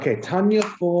Okay, Tanya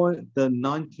for the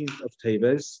 19th of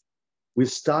Teves. We're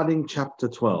starting chapter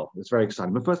 12. It's very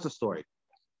exciting. But first, the story.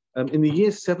 In the year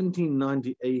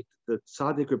 1798, the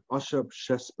Tzaddik Reb Asher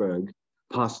Shesberg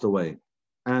passed away.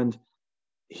 And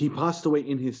he passed away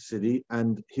in his city,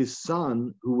 and his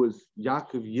son, who was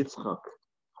Yaakov Yitzchak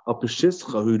of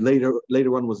Peshischa, who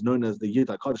later on was known as the Yid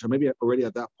Hakodesh, or maybe already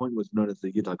at that point was known as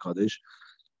the Yid Hakodesh,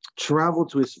 traveled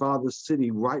to his father's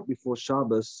city right before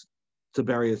Shabbos to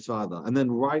bury his father. And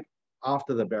then right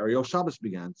after the burial, Shabbos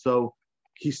began. So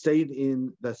he stayed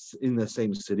in the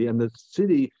same city, and the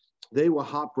city, they were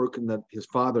heartbroken that his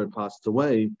father had passed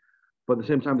away, but at the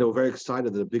same time, they were very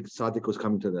excited that a big tzaddik was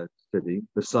coming to the city,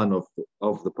 the son of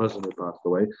the person who passed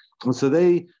away. And so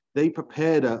they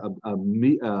prepared a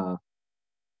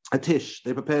tish.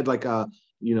 They prepared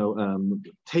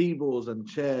tables and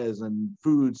chairs and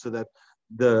food so that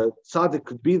the tzaddik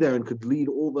could be there and could lead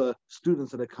all the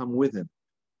students that had come with him,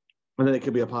 and then they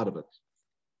could be a part of it.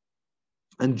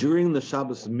 And during the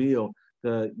Shabbos meal,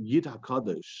 the Yid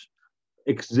HaKadosh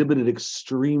exhibited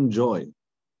extreme joy,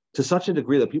 to such a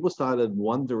degree that people started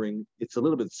wondering, it's a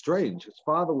little bit strange. His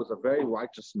father was a very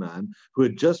righteous man who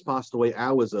had just passed away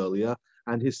hours earlier,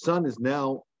 and his son is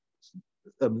now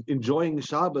enjoying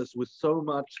Shabbos with so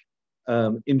much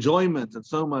enjoyment and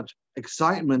so much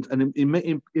excitement, and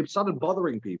it started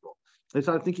bothering people. They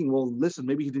started thinking, well, listen,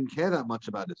 maybe he didn't care that much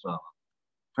about his father.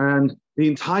 And the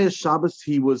entire Shabbos,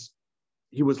 he was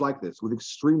like this, with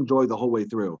extreme joy the whole way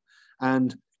through.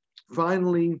 And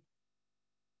finally,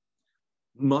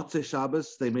 Motzei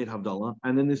Shabbos, they made Havdalah,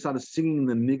 and then they started singing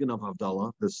the Nigun of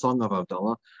Havdalah, the song of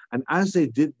Havdalah. And as they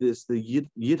did this, the Yid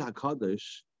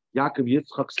HaKadosh, Yaakov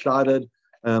Yitzchak, started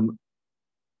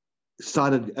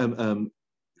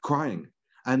crying.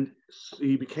 And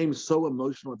he became so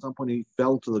emotional. At some point, he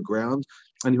fell to the ground,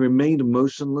 and he remained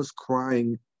motionless,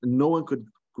 crying. No one could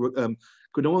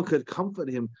comfort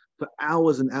him for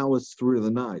hours and hours through the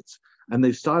night. And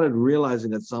they started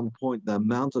realizing at some point the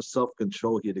amount of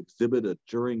self-control he had exhibited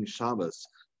during Shabbos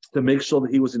to make sure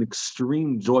that he was in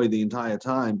extreme joy the entire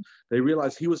time. They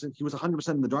realized he was 100%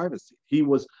 in the driver's seat. He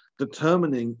was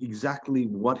determining exactly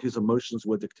what his emotions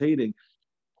were dictating.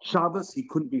 Shabbos, he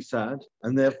couldn't be sad,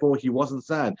 and therefore he wasn't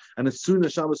sad. And as soon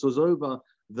as Shabbos was over,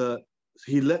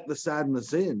 he let the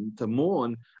sadness in to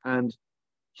mourn, and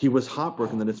he was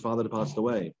heartbroken that his father had passed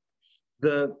away.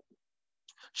 The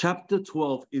chapter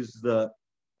 12 is a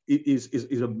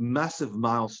massive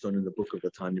milestone in the book of the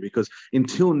Tanya, because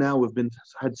until now we've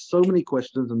had so many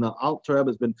questions, and the Alter Rebbe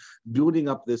has been building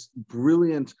up this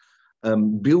brilliant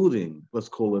building, let's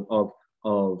call it, of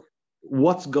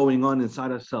what's going on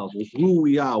inside ourselves, who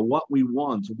we are, what we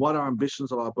want, what our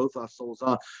ambitions of both our souls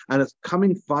are. And it's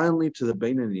coming finally to the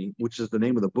Beinani, which is the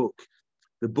name of the book.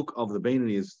 The book of the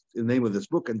Beinani is the name of this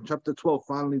book. And chapter 12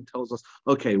 finally tells us,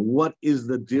 okay, what is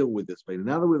the deal with this Beinani?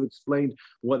 Now that we've explained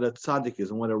what a tzaddik is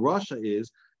and what a rasha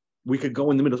is, we could go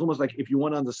in the middle. It's almost like if you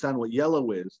want to understand what yellow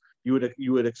is, you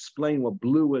would explain what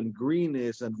blue and green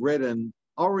is and red and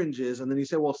orange is. And then you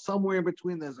say, well, somewhere in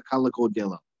between there's a color called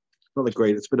yellow. It's not that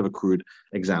great. It's a bit of a crude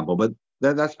example, but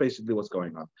that's basically what's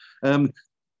going on.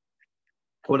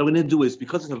 What I'm going to do is,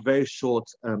 because it's a very short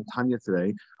Tanya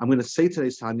today, I'm going to say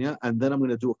today's Tanya, and then I'm going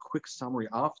to do a quick summary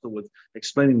afterwards,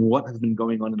 explaining what has been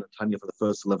going on in the Tanya for the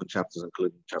first 11 chapters,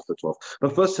 including chapter 12.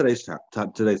 But first, today's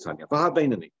Tanya.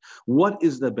 What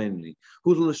is the Beinani?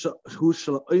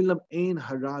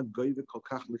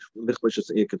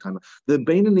 The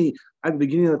Beinani, at the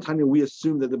beginning of the Tanya, we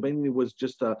assumed that the Beinani was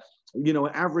just an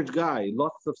average guy,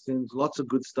 lots of sins, lots of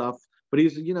good stuff, but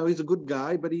he's a good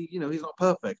guy, but he's not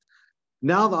perfect.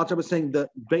 Now the Alter Rebbe is saying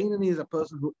that Beinani is a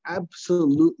person who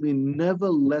absolutely never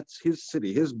lets his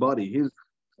city, his body, his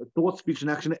thought, speech,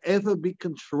 and action ever be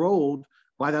controlled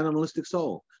by the animalistic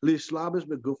soul.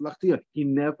 He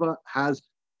never has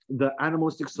the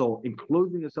animalistic soul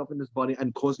enclosing itself in his body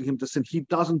and causing him to sin. He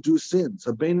doesn't do sin.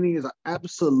 So Beinani is an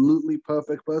absolutely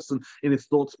perfect person in his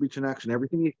thought, speech, and action.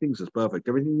 Everything he thinks is perfect.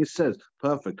 Everything he says,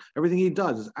 perfect. Everything he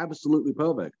does is absolutely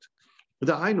perfect. His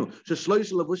thoughts,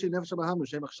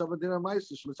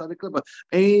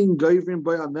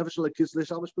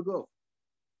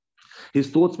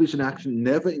 speech, and action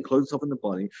never enclose itself in the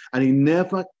body, and he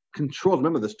never controls.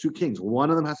 Remember, there's two kings.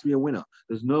 One of them has to be a winner.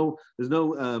 There's no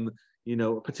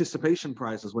participation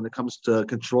prizes when it comes to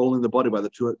controlling the body by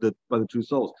the two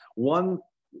souls. One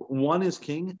is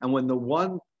king, and when the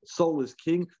one soul is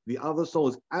king, the other soul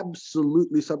is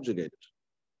absolutely subjugated.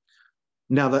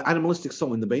 Now, the animalistic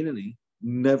soul in the Beinani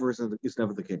is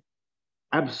never the king.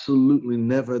 Absolutely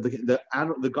never.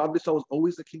 The godly soul is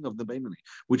always the king of the Beinani,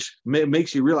 which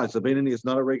makes you realize the Beinani is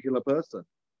not a regular person.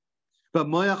 But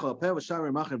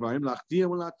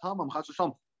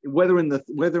whether in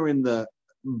the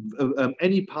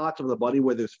any part of the body,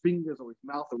 whether his fingers or his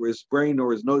mouth or his brain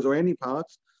or his nose or any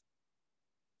parts,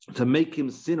 to make him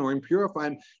sin or impurify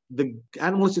him, the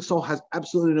animalistic soul has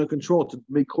absolutely no control to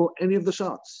call any of the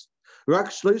shots. And in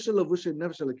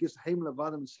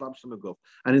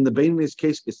the Bainani's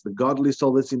case, it's the godly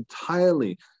soul that's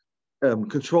entirely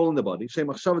controlling the body.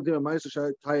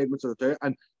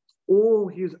 And all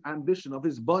his ambition of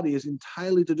his body is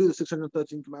entirely to do the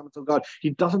 613 commandments of God. He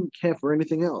doesn't care for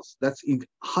anything else. That's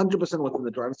 100% what's in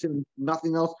the driver's seat,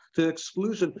 nothing else, to the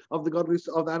exclusion of the godly,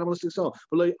 of the animalistic soul.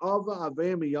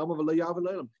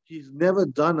 He's never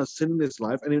done a sin in his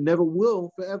life, and he never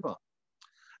will forever.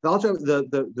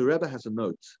 The Rebbe has a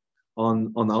note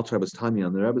on the Alter Rebbe's Tanya,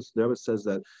 and the Rebbe says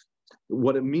that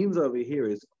what it means over here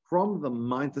is from the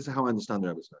mind. This is how I understand the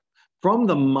Rebbe's note. From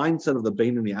the mindset of the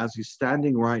Beinoni, as he's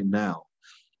standing right now,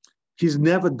 he's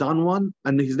never done one,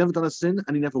 and he's never done a sin,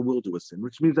 and he never will do a sin,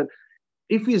 which means that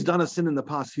if he's done a sin in the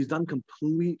past, he's done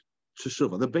complete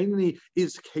teshuvah. The Beinoni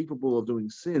is capable of doing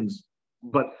sins,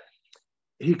 but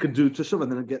he could do teshuvah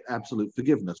and then get absolute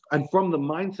forgiveness. And from the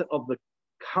mindset of the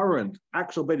current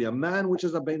actual Beinoni, a man which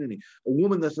is a Beinoni, a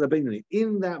woman that's a Beinoni,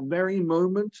 in that very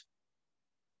moment,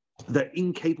 they're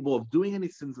incapable of doing any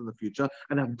sins in the future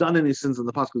and have done any sins in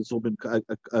the past because it's all been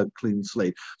a clean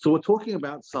slate. So we're talking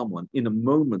about someone in a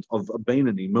moment of a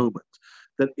Beinoni moment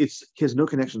that he has no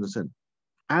connection to sin.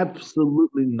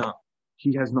 Absolutely none.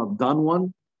 He has not done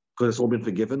one because it's all been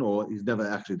forgiven, or he's never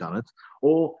actually done it,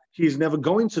 or he's never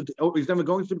going to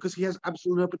because he has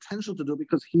absolutely no potential to do it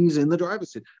because he's in the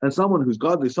driver's seat. And someone whose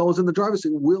godly soul is in the driver's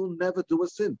seat will never do a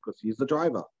sin because he's the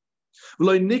driver.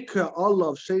 And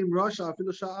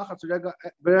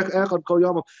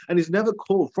he's never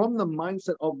called, from the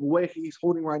mindset of where he's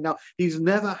holding right now, he's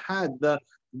never had the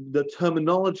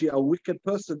terminology a wicked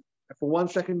person for 1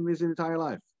 second in his entire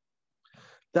life.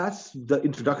 That's the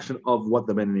introduction of what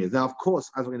the Beinoni is. Now, of course,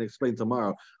 as we're going to explain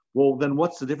tomorrow, well, then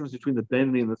what's the difference between the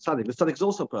Beinoni and the Tzaddik? The Tzaddik is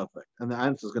also perfect. And the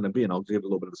answer is going to be, and I'll give a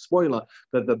little bit of a spoiler,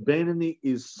 that the Beinoni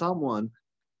is someone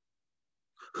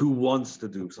who wants to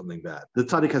do something bad. The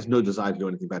tzaddik has no desire to do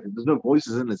anything bad. There's no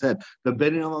voices in his head. The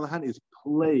Beinoni, on the other hand, is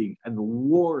plagued and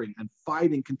warring and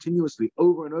fighting continuously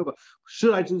over and over.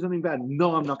 Should I do something bad?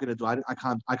 No, I'm not going to do it. I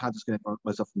can't disconnect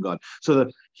myself from God. So that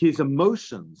his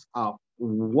emotions are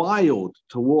wild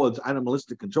towards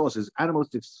animalistic controls. His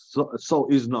animalistic soul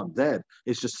is not dead.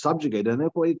 It's just subjugated, and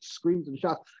therefore it screams and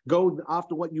shouts, go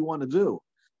after what you want to do.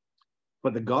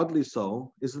 But the godly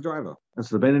soul is the driver. And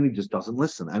so the Beinoni just doesn't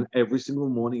listen. And every single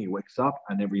morning he wakes up,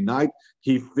 and every night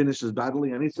he finishes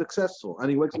battling, and he's successful. And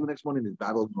he wakes up the next morning and he's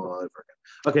battling all over again.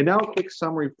 Okay, now a quick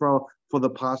summary for the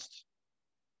past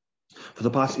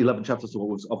 11 chapters of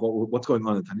what's going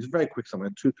on in Tanya. It's a very quick summary,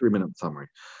 a 2-3 minute summary.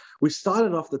 We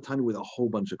started off the Tanya with a whole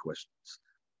bunch of questions.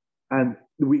 And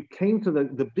we came to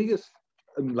the biggest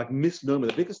misnomer.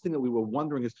 The biggest thing that we were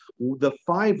wondering is the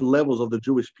 5 levels of the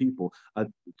Jewish people: a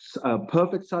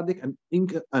perfect tzaddik,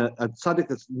 a tzaddik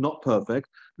that's not perfect,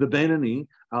 the Beinoni,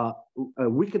 a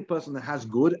wicked person that has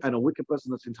good, and a wicked person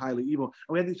that's entirely evil.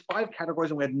 And we had these 5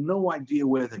 categories, and we had no idea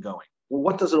where they're going. Well,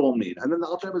 what does it all mean? And then the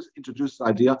Alter Rebbe introduced the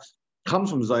idea, comes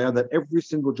from Zayah, that every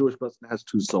single Jewish person has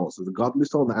 2 souls. There's a godly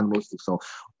soul and the animalistic soul.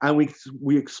 And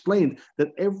we explained that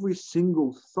every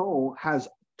single soul has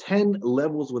 10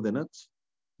 levels within it,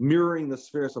 mirroring the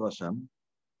spheres of Hashem,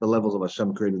 the levels of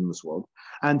Hashem created in this world.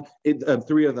 And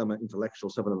 3 of them are intellectual,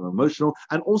 7 of them are emotional,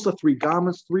 and also 3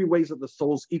 garments, 3 ways that the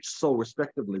souls, each soul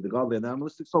respectively, the godly and the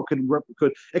animalistic soul, could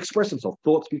express himself,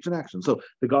 thought, speech, and action. So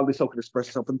the godly soul could express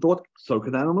itself in thought, so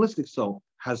can the animalistic soul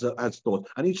has thought.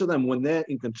 And each of them, when they're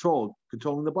in controlling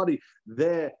the body,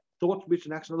 their thought, speech,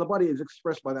 and action of the body is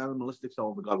expressed by the animalistic soul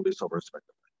and the godly soul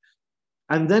respectively.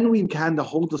 And then we had the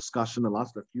whole discussion, the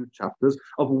last few chapters,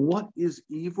 of what is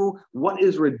evil, what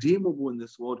is redeemable in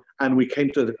this world. And we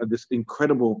came to this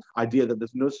incredible idea that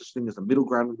there's no such thing as a middle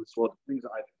ground in this world. Things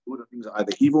are either good or things are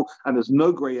either evil, and there's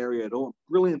no gray area at all.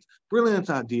 Brilliant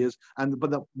ideas.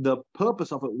 But the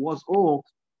purpose of it was all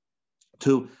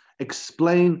to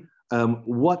explain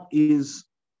what is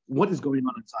going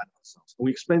on inside of ourselves. And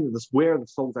we explained this, where the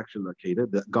soul is actually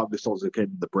located. The godly soul is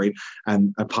located in the brain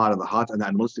and a part of the heart, and the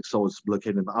animalistic soul is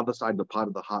located in the other side, the part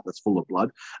of the heart that's full of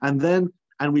blood. And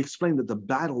we explained that the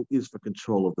battle is for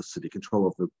control of the city, control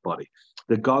of the body.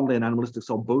 The godly and animalistic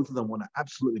soul, both of them want to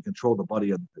absolutely control the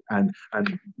body and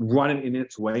run it in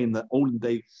its way, in the olden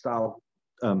day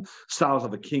styles of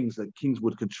the kings, that kings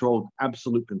would control,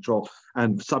 absolute control,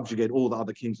 and subjugate all the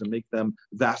other kings and make them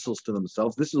vassals to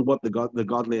themselves. This is what the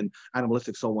godly and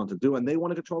animalistic soul want to do, and they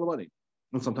want to control the body.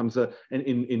 And sometimes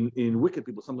in wicked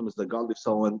people, sometimes the godly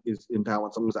soul is in power,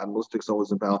 and sometimes the animalistic soul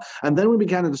is in power. And then we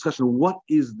began a discussion of what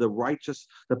is the righteous,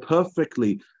 the perfect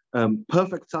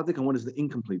tzaddik, and what is the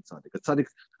incomplete tzaddik. A tzaddik,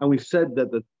 and we said that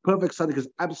the perfect tzaddik is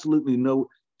absolutely no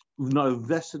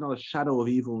vested, not a shadow of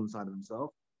evil inside of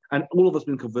himself, and all of us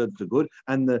been converted to good.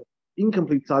 And the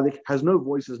incomplete tzaddik has no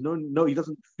voices, no, he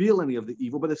doesn't feel any of the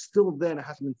evil, but it's still there and it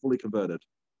hasn't been fully converted.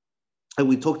 And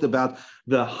we talked about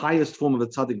the highest form of a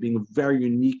tzaddik being very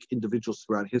unique individuals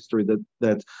throughout history.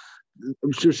 That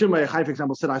Shimon Yochai, for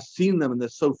example, said, "I've seen them, and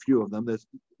there's so few of them. There's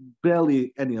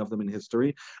barely any of them in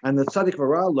history." And the tzaddik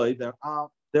v'ra'aloi, there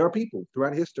are people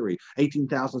throughout history.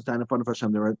 18,000 stand in front of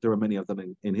Hashem. There are many of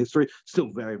them in history.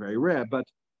 Still very, very rare, but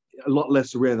a lot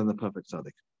less rare than the perfect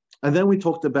tzaddik. And then we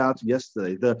talked about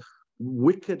yesterday the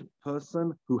wicked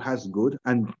person who has good,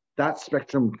 and that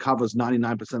spectrum covers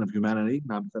 99% of humanity,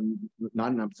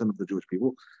 99% of the Jewish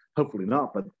people. Hopefully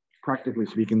not, but practically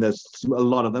speaking, there's a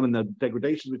lot of them, and the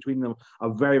degradations between them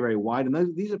are very, very wide.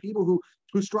 And these are people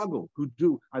who struggle, who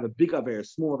do either big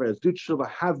affairs, small affairs, do tshuva,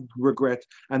 have regret,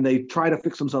 and they try to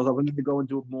fix themselves up, and then they go and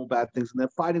do more bad things, and they're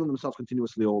fighting with themselves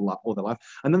continuously all their life.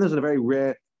 And then there's a very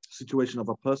rare situation of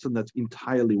a person that's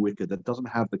entirely wicked, that doesn't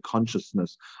have the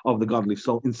consciousness of the godly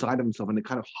soul inside of himself, and it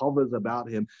kind of hovers about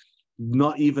him,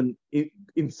 not even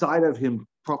inside of him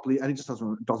properly, and he just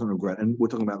doesn't regret. And we're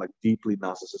talking about like deeply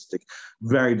narcissistic,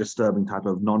 very disturbing type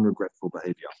of non-regretful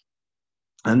behavior.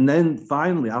 And then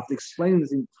finally, after explaining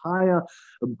this entire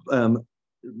let's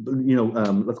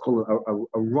call it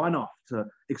a runoff to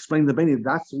explain the Beni,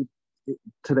 that's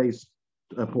today's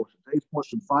portion. Today's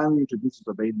portion finally introduces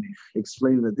the Beni,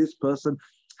 explaining that this person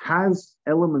has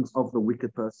elements of the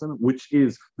wicked person, which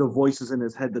is the voices in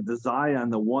his head, the desire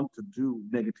and the want to do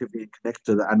negativity and connect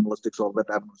to the animalistic soul, let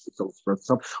the animalistic soul express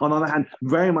itself. On the other hand,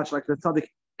 very much like the tzaddik,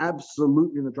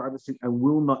 absolutely in the driver's seat, and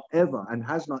will not ever, and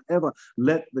has not ever,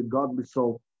 let the godly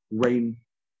soul reign,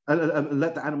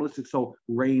 let the animalistic soul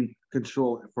reign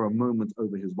control for a moment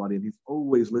over his body. And he's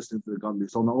always listening to the godly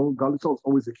soul. The godly soul is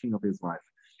always the king of his life.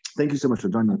 Thank you so much for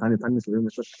joining us. Tanya,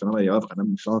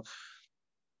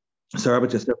 Sarah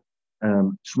Bachester,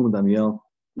 Shmuel Daniel,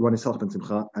 Ronnie Salch Ben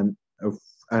Simcha, and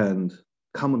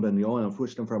Kamen Ben Yoel, and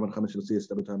Fushtem for Rabban Chamish Lucia,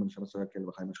 Stebet Herman Shamasar, Kel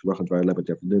Vachai Meshkubach, Dvar Lebet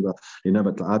Yafdiba,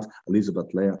 Linebat Laat,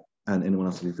 Elizabeth Leah, and anyone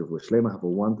else who needs to wish. Have a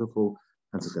wonderful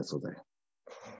and successful day.